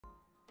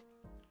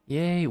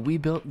Yay, we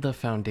built the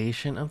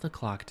foundation of the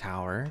clock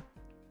tower.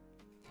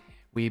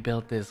 We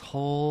built this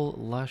whole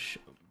lush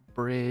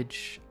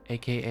bridge,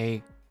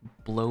 aka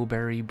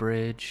blowberry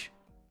bridge.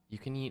 You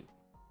can eat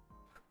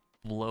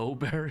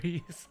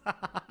blowberries. I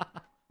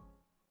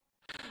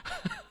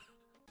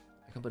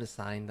can put a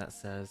sign that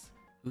says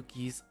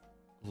Uki's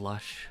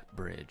Lush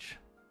Bridge.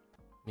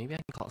 Maybe I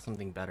can call it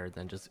something better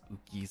than just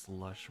Uki's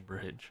Lush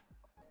Bridge.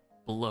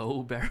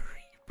 Blowberry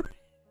Bridge.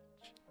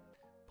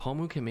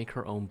 Pomu can make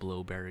her own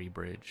blowberry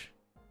bridge.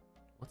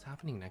 What's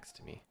happening next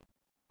to me?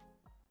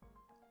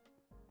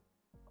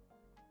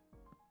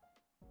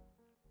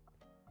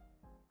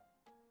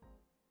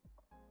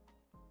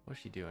 What's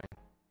she doing?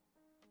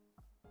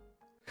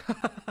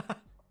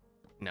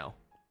 No.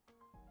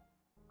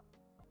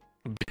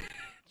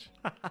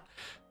 Bitch.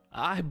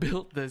 I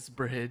built this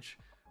bridge.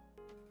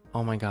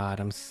 Oh my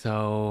god, I'm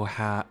so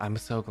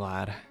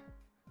glad.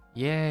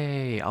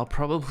 Yay! I'll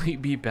probably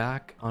be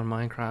back on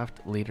Minecraft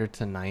later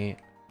tonight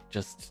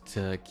just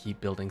to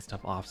keep building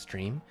stuff off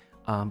stream.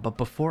 But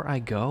before I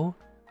go,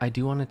 I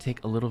do want to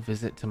take a little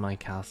visit to my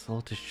castle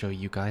to show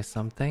you guys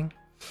something.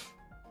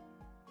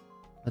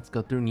 Let's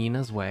go through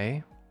Nina's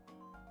way.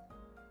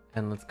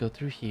 And let's go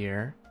through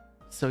here.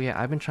 So yeah,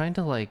 I've been trying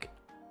to like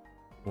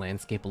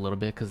landscape a little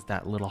bit because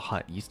that little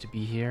hut used to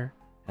be here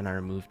and I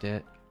removed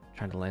it.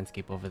 Trying to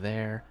landscape over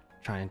there.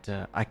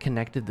 I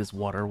connected this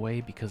waterway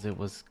because it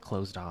was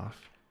closed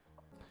off.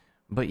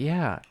 But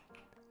yeah,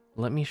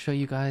 let me show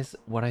you guys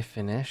what I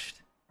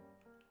finished.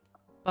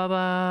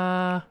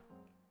 Baba!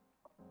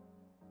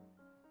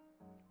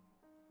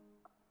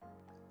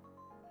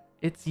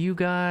 It's you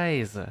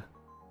guys!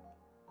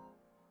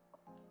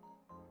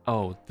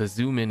 Oh, the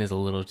zoom in is a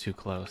little too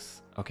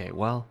close. Okay,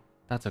 well,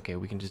 that's okay.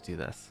 We can just do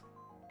this.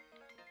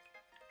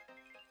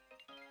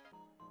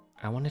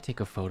 I want to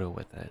take a photo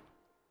with it.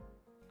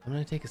 I'm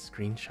gonna take a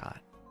screenshot.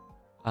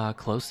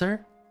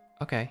 Closer?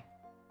 Okay.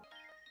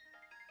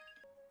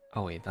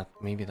 Oh wait,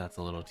 maybe that's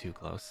a little too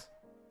close.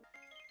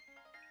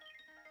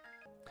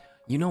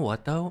 You know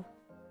what though?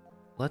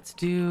 Let's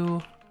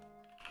do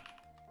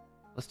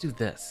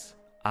this.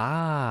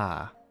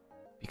 Ah,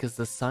 because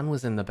the sun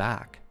was in the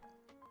back.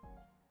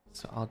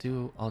 So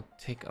I'll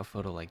take a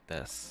photo like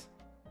this.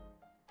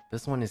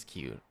 This one is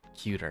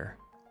cuter.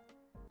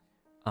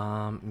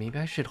 Maybe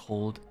I should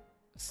hold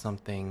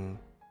something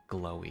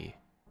glowy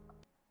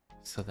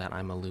so that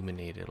I'm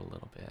illuminated a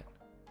little bit.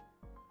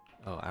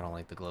 Oh, I don't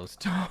like the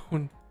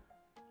glowstone.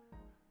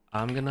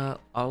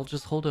 I'll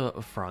just hold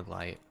a frog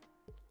light.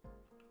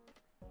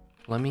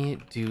 Let me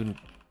do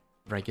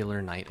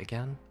regular night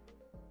again.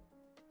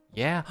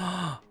 Yeah.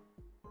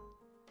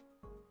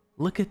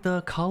 Look at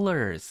the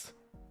colors.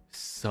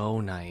 So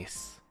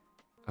nice.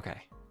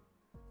 Okay.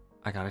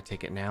 I gotta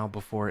take it now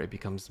before it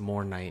becomes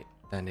more night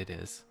than it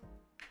is.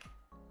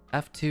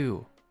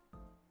 F2.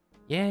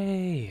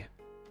 Yay!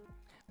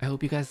 I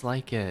hope you guys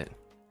like it.